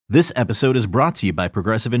This episode is brought to you by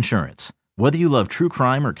Progressive Insurance. Whether you love true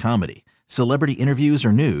crime or comedy, celebrity interviews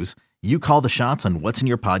or news, you call the shots on what's in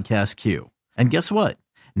your podcast queue. And guess what?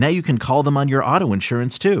 Now you can call them on your auto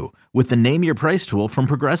insurance too with the Name Your Price tool from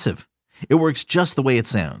Progressive. It works just the way it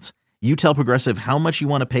sounds. You tell Progressive how much you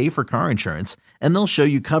want to pay for car insurance, and they'll show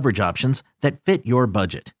you coverage options that fit your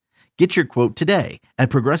budget. Get your quote today at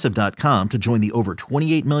Progressive.com to join the over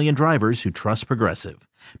 28 million drivers who trust Progressive.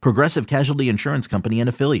 Progressive Casualty Insurance Company and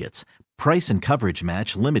Affiliates. Price and coverage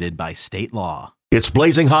match limited by state law. It's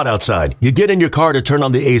blazing hot outside. You get in your car to turn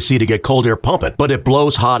on the AC to get cold air pumping, but it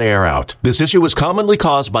blows hot air out. This issue is commonly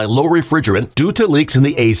caused by low refrigerant due to leaks in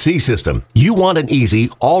the AC system. You want an easy,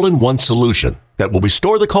 all-in-one solution that will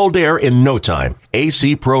restore the cold air in no time.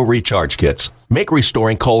 AC Pro Recharge Kits make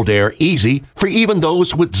restoring cold air easy for even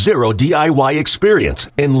those with zero DIY experience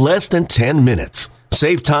in less than 10 minutes.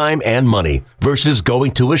 Save time and money versus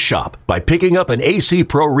going to a shop by picking up an AC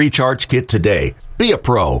Pro Recharge Kit today. Be a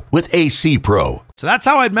pro with AC Pro. So that's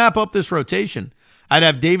how I'd map up this rotation. I'd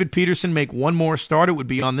have David Peterson make one more start. It would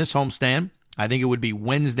be on this homestand. I think it would be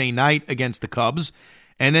Wednesday night against the Cubs.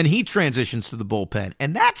 And then he transitions to the bullpen.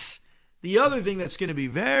 And that's the other thing that's going to be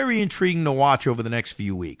very intriguing to watch over the next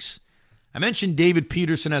few weeks. I mentioned David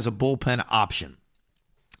Peterson as a bullpen option.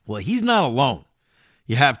 Well, he's not alone.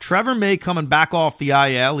 You have Trevor May coming back off the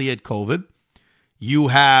IL. He had COVID. You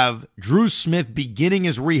have Drew Smith beginning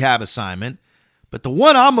his rehab assignment. But the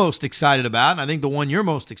one I'm most excited about, and I think the one you're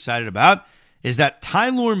most excited about, is that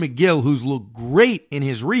Tylor Megill, who's looked great in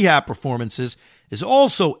his rehab performances, is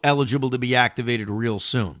also eligible to be activated real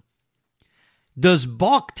soon. Does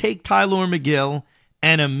Buck take Tylor Megill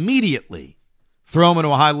and immediately throw him into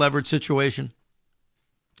a high leverage situation?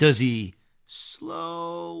 Does he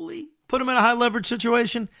slowly put him in a high leverage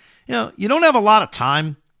situation? You know, you don't have a lot of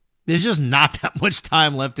time. There's just not that much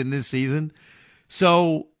time left in this season.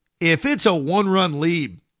 So if it's a one-run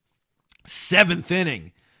lead, 7th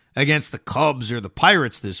inning against the Cubs or the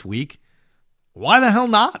Pirates this week, why the hell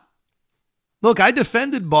not? Look, I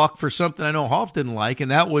defended Buck for something I know Hoff didn't like,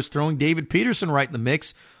 and that was throwing David Peterson right in the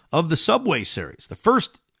mix of the Subway Series. The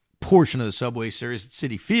first portion of the Subway Series at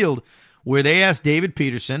Citi Field, where they asked David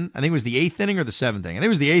Peterson, I think it was the 8th inning or the 7th inning, I think it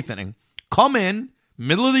was the 8th inning, come in,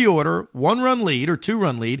 middle of the order, 1-run lead or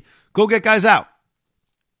 2-run lead, go get guys out.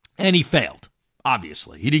 And he failed.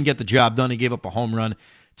 Obviously, he didn't get the job done. He gave up a home run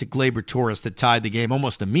to Gleyber Torres that tied the game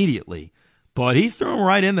almost immediately. But he threw him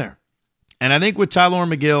right in there. And I think with Tylor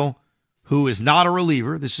Megill, who is not a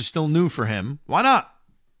reliever, this is still new for him, why not?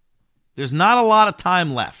 There's not a lot of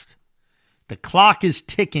time left. The clock is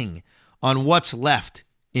ticking on what's left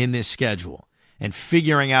in this schedule and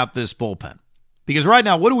figuring out this bullpen. Because right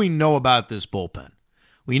now, what do we know about this bullpen?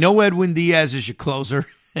 We know Edwin Diaz is your closer.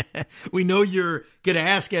 We know you're going to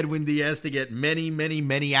ask Edwin Diaz to get many, many,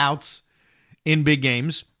 many outs in big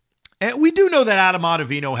games. And we do know that Adam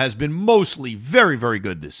Ottavino has been mostly very, very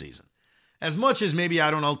good this season. As much as maybe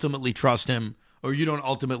I don't ultimately trust him or you don't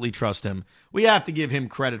ultimately trust him, we have to give him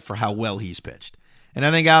credit for how well he's pitched. And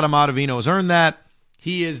I think Adam Ottavino has earned that.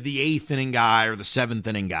 He is the 8th inning guy or the 7th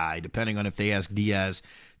inning guy, depending on if they ask Diaz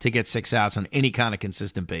to get 6 outs on any kind of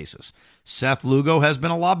consistent basis. Seth Lugo has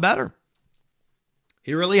been a lot better.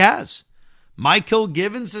 He really has. Michael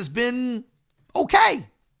Givens has been okay.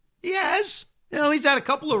 He has. You know, he's had a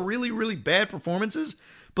couple of really, really bad performances,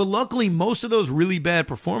 but luckily most of those really bad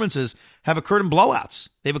performances have occurred in blowouts.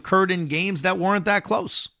 They've occurred in games that weren't that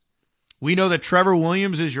close. We know that Trevor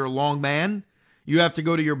Williams is your long man. You have to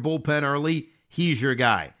go to your bullpen early. He's your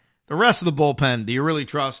guy. The rest of the bullpen, do you really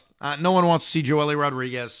trust? No one wants to see Joely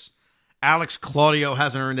Rodriguez. Alex Claudio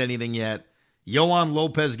hasn't earned anything yet. Yohan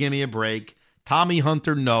Lopez, give me a break. Tommy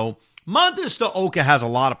Hunter, no. Montes de Oca has a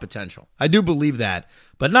lot of potential. I do believe that,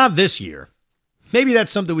 but not this year. Maybe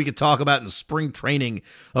that's something we could talk about in spring training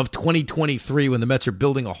of 2023 when the Mets are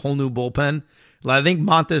building a whole new bullpen. I think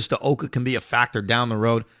Montes de Oca can be a factor down the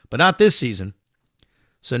road, but not this season.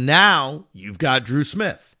 So now you've got Drew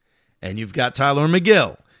Smith, and you've got Tylor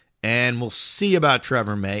Megill, and we'll see about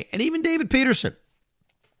Trevor May, and even David Peterson,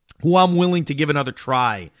 who I'm willing to give another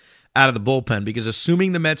try out of the bullpen, because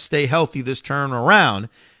assuming the Mets stay healthy this turn around,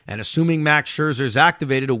 and assuming Max Scherzer is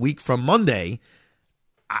activated a week from Monday,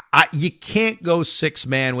 you can't go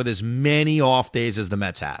 6-man with as many off days as the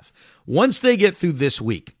Mets have. Once they get through this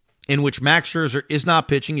week, in which Max Scherzer is not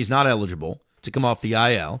pitching, he's not eligible to come off the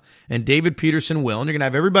IL, and David Peterson will, and you're going to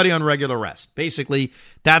have everybody on regular rest. Basically,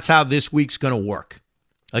 that's how this week's going to work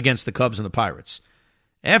against the Cubs and the Pirates.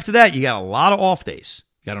 After that, you got a lot of off days.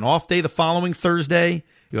 You got an off day the following Thursday.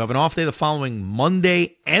 You have an off day the following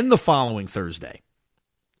Monday and the following Thursday.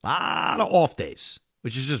 A lot of off days,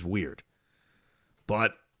 which is just weird.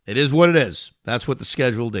 But It is what it is. That's what the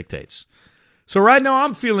schedule dictates. So right now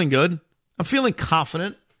I'm feeling good. I'm feeling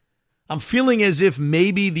confident. I'm feeling as if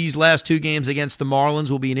maybe these last two games against the Marlins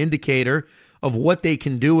will be an indicator of what they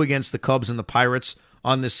can do against the Cubs and the Pirates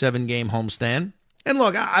on this 7-game homestand. And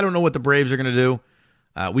look, I don't know what the Braves are going to do.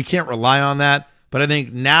 We can't rely on that. But I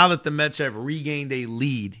think now that the Mets have regained a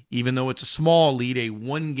lead, even though it's a small lead, a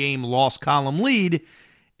 1-game loss column lead,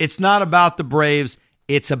 it's not about the Braves.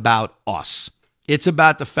 It's about us. It's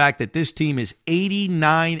about the fact that this team is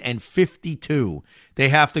 89-52. They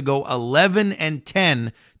have to go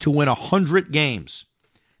 11-10 to win 100 games.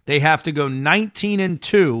 They have to go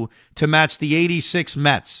 19-2 to match the 86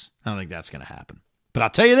 Mets. I don't think that's going to happen. But I'll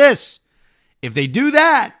tell you this, if they do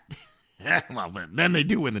that, well, then they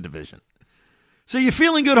do win the division. So you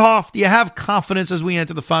feeling good, Hoff? Do you have confidence as we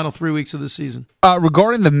enter the final 3 weeks of the season?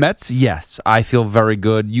 Regarding the Mets, yes, I feel very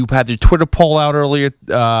good. You had your Twitter poll out earlier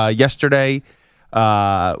yesterday.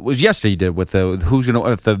 It was yesterday you did with the who's going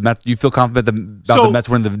to if the Mets. You feel confident about the Mets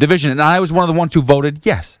winning the division, and I was one of the ones who voted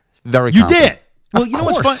yes, very. You confident. did. Well, you know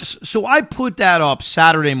what's fun? So I put that up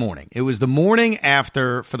Saturday morning. It was the morning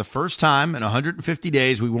after, for the first time in 150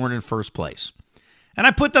 days, we weren't in first place. And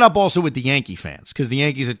I put that up also with the Yankee fans because the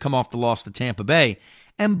Yankees had come off the loss to Tampa Bay.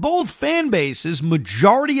 And both fan bases,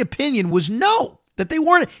 majority opinion was no, that they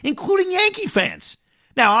weren't, including Yankee fans.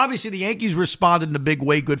 Now, obviously, the Yankees responded in a big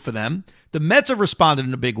way, good for them. The Mets have responded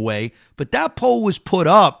in a big way. But that poll was put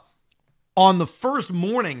up on the first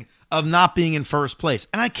morning of not being in first place.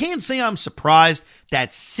 And I can't say I'm surprised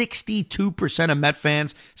that 62% of Met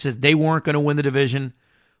fans says they weren't going to win the division.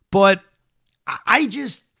 But I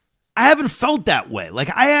haven't felt that way. Like,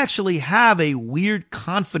 I actually have a weird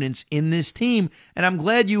confidence in this team, and I'm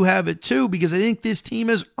glad you have it too, because I think this team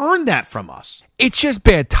has earned that from us. It's just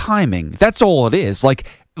bad timing. That's all it is. Like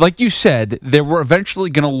you said, they were eventually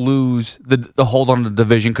going to lose the hold on the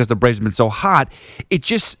division because the Braves have been so hot. It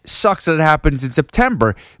just sucks that it happens in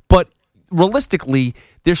September. But realistically,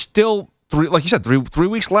 there's still, three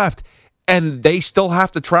weeks left, and they still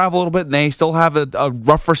have to travel a little bit, and they still have a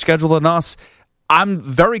rougher schedule than us. I'm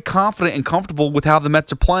very confident and comfortable with how the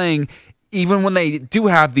Mets are playing, even when they do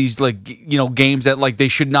have these games that they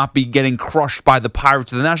should not be getting crushed by the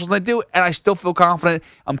Pirates or the Nationals. They do, and I still feel confident.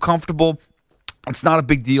 I'm comfortable. It's not a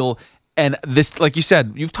big deal. And this, like you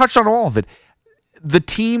said, you've touched on all of it. The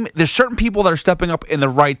team, there's certain people that are stepping up in the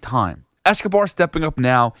right time. Escobar stepping up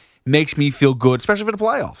now makes me feel good, especially for the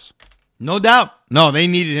playoffs. No doubt. No, they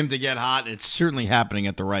needed him to get hot. It's certainly happening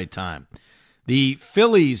at the right time. The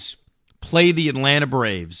Phillies play the Atlanta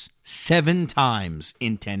Braves 7 times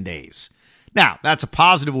in 10 days. Now, that's a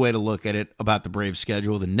positive way to look at it about the Braves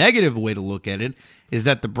schedule. The negative way to look at it is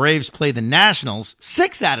that the Braves play the Nationals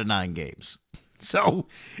 6 out of 9 games. So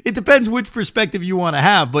it depends which perspective you want to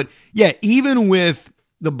have. But yeah, even with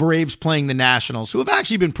the Braves playing the Nationals, who have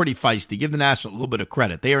actually been pretty feisty, give the Nationals a little bit of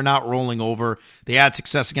credit. They are not rolling over. They had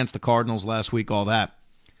success against the Cardinals last week, all that.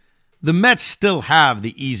 The Mets still have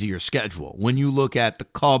the easier schedule. When you look at the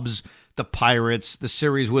Cubs, the Pirates, the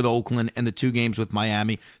series with Oakland, and the 2 games with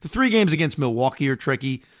Miami. The 3 games against Milwaukee are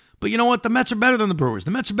tricky. But you know what? The Mets are better than the Brewers.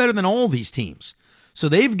 The Mets are better than all these teams. So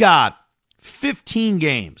they've got 15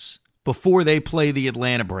 games before they play the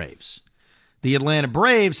Atlanta Braves. The Atlanta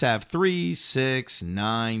Braves have 3, 6,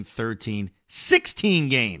 9, 13, 16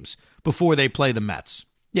 games before they play the Mets.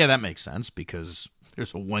 Yeah, that makes sense because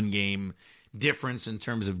there's a 1-game difference in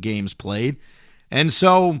terms of games played. And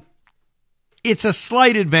so it's a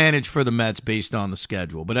slight advantage for the Mets based on the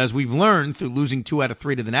schedule. But as we've learned through losing 2 out of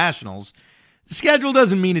 3 to the Nationals, the schedule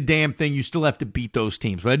doesn't mean a damn thing. You still have to beat those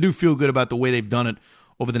teams. But I do feel good about the way they've done it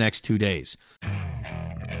over the next 2 days.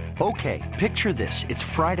 Okay, picture this. It's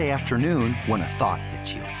Friday afternoon when a thought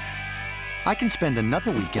hits you. I can spend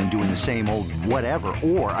another weekend doing the same old whatever,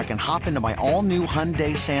 or I can hop into my all-new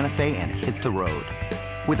Hyundai Santa Fe and hit the road.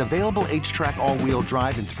 With available H-Track all-wheel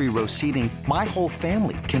drive and 3-row seating, my whole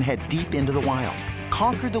family can head deep into the wild.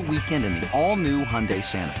 Conquer the weekend in the all-new Hyundai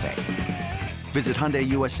Santa Fe. Visit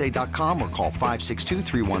HyundaiUSA.com or call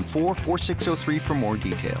 562-314-4603 for more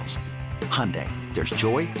details. Hyundai, there's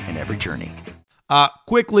joy in every journey.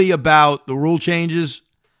 Quickly about the rule changes.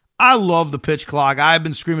 I love the pitch clock. I've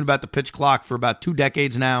been screaming about the pitch clock for about 2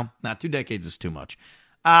 decades now. Not 2 decades is too much.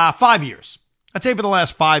 5 years. I'd say for the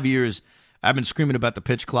last 5 years, I've been screaming about the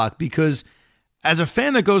pitch clock because as a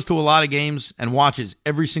fan that goes to a lot of games and watches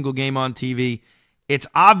every single game on TV, it's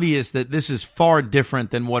obvious that this is far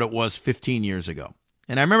different than what it was 15 years ago.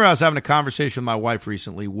 And I remember I was having a conversation with my wife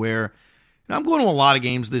recently where I'm going to a lot of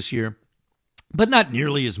games this year, but not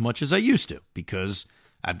nearly as much as I used to because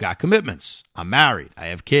I've got commitments. I'm married. I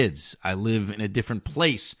have kids. I live in a different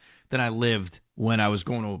place than I lived when I was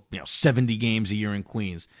going to 70 games a year in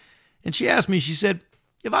Queens. And she asked me, she said,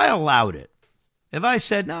 if I allowed it, if I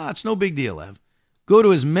said, no, it's no big deal, Ev, go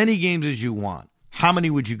to as many games as you want, how many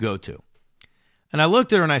would you go to? And I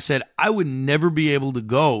looked at her and I said, I would never be able to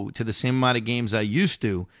go to the same amount of games I used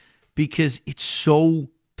to because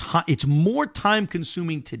it's more time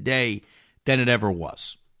consuming today than it ever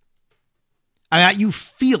was. I mean, you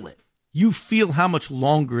feel it. You feel how much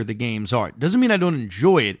longer the games are. It doesn't mean I don't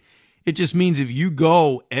enjoy it. It just means if you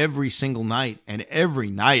go every single night and every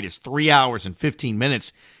night is 3 hours and 15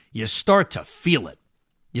 minutes, you start to feel it.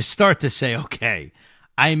 You start to say, okay,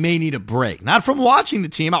 I may need a break. Not from watching the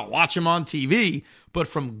team. I'll watch them on TV, but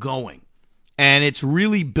from going. And it's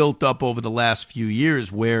really built up over the last few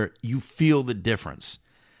years where you feel the difference.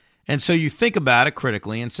 And so you think about it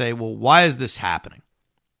critically and say, well, why is this happening?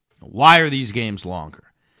 Why are these games longer?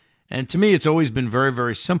 And to me, it's always been very,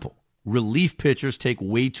 very simple. Relief pitchers take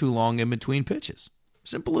way too long in between pitches.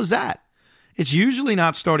 Simple as that. It's usually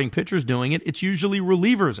not starting pitchers doing it. It's usually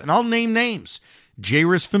relievers. And I'll name names.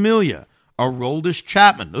 Jairus Familia, Aroldis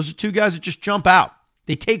Chapman. Those are two guys that just jump out.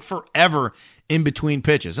 They take forever in between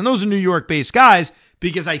pitches. And those are New York-based guys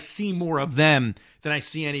because I see more of them than I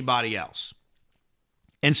see anybody else.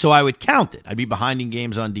 And so I would count it. I'd be behind in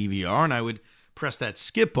games on DVR, and I would press that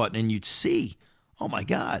skip button, and you'd see, oh, my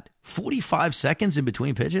God, 45 seconds in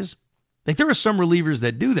between pitches? Like, there are some relievers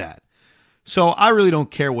that do that. So I really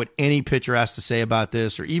don't care what any pitcher has to say about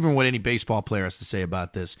this or even what any baseball player has to say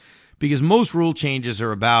about this because most rule changes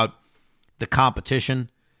are about the competition,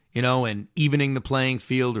 and evening the playing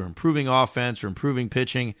field or improving offense or improving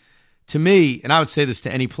pitching. To me, and I would say this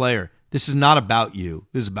to any player, this is not about you.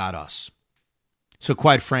 This is about us. So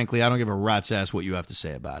quite frankly, I don't give a rat's ass what you have to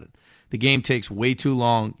say about it. The game takes way too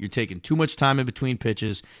long. You're taking too much time in between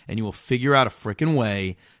pitches, and you will figure out a freaking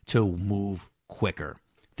way to move quicker.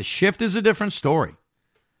 The shift is a different story.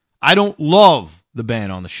 I don't love the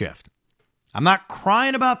ban on the shift. I'm not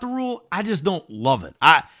crying about the rule. I just don't love it.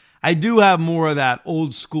 I do have more of that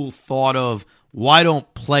old school thought of why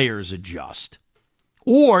don't players adjust?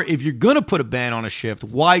 Or if you're going to put a ban on a shift,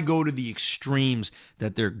 why go to the extremes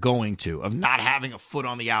that they're going to of not having a foot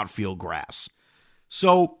on the outfield grass?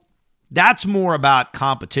 So that's more about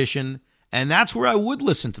competition, and that's where I would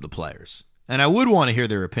listen to the players, and I would want to hear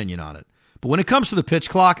their opinion on it. But when it comes to the pitch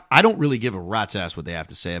clock, I don't really give a rat's ass what they have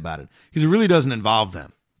to say about it because it really doesn't involve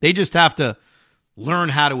them. They just have to learn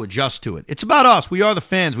how to adjust to it. It's about us. We are the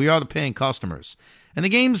fans. We are the paying customers. And the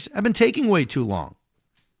games have been taking way too long.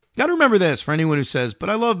 Got to remember this for anyone who says, but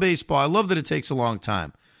I love baseball. I love that it takes a long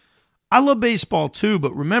time. I love baseball too,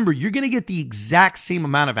 but remember, you're going to get the exact same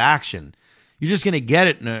amount of action. You're just going to get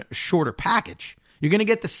it in a shorter package. You're going to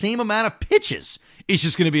get the same amount of pitches. It's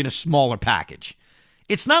just going to be in a smaller package.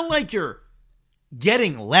 It's not like you're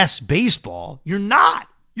getting less baseball. You're not.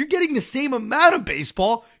 You're getting the same amount of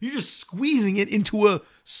baseball. You're just squeezing it into a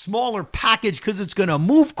smaller package because it's going to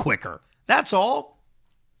move quicker. That's all.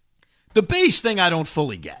 The base thing I don't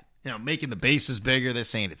fully get. Making the bases bigger. They're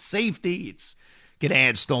saying it's safety. It's going to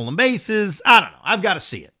add stolen bases. I don't know. I've got to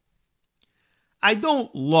see it. I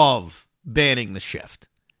don't love banning the shift.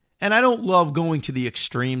 And I don't love going to the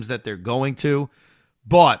extremes that they're going to.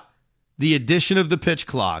 But the addition of the pitch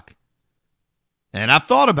clock, and I've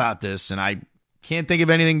thought about this, and I can't think of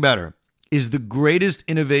anything better, is the greatest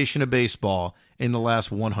innovation of baseball in the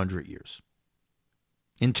last 100 years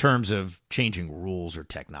in terms of changing rules or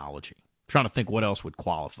technology. I'm trying to think what else would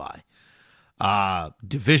qualify.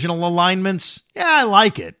 Divisional alignments, yeah, I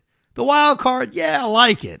like it. The wild card, yeah, I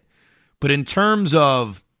like it. But in terms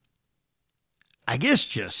of, I guess,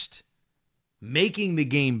 just making the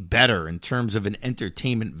game better in terms of an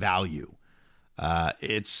entertainment value,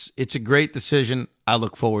 it's a great decision. I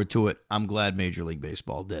look forward to it. I'm glad Major League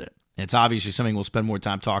Baseball did it. It's obviously something we'll spend more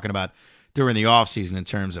time talking about during the offseason in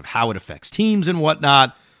terms of how it affects teams and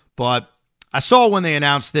whatnot. But I saw when they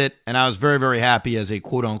announced it, and I was very, very happy as a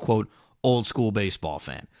quote-unquote old-school baseball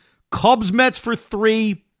fan. Cubs-Mets for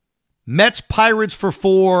 3, Mets-Pirates for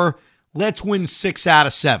 4. Let's win 6 out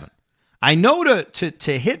of 7. I know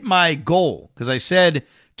to hit my goal, because I said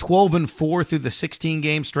 12-4 through the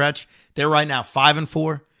 16-game stretch. They're right now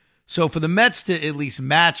 5-4. So for the Mets to at least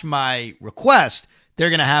match my request, they're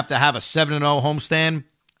going to have a 7-0 homestand.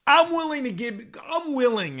 I'm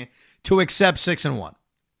willing to accept 6-1.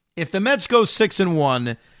 If the Mets go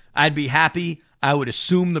 6-1, I'd be happy. I would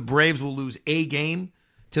assume the Braves will lose a game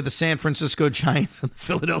to the San Francisco Giants and the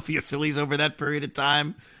Philadelphia Phillies over that period of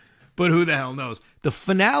time. But who the hell knows? The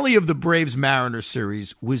finale of the Braves-Mariners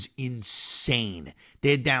series was insane.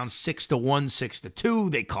 They're down 6-1, 6-2.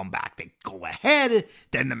 They come back. They go ahead.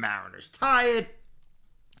 Then the Mariners tie it.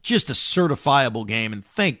 Just a certifiable game, and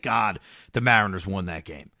thank God the Mariners won that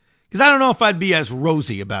game. Because I don't know if I'd be as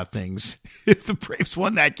rosy about things if the Braves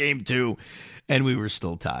won that game too, and we were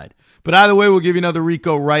still tied. But either way, we'll give you another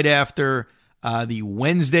Rico right after the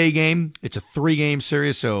Wednesday game. It's a 3-game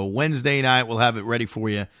series, so Wednesday night we'll have it ready for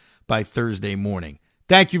you by Thursday morning.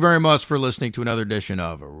 Thank you very much for listening to another edition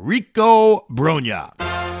of Rico Brogna.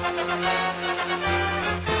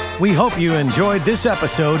 We hope you enjoyed this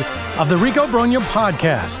episode of the Rico Brogna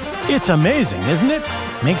Podcast. It's amazing, isn't it?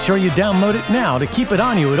 Make sure you download it now to keep it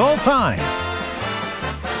on you at all times.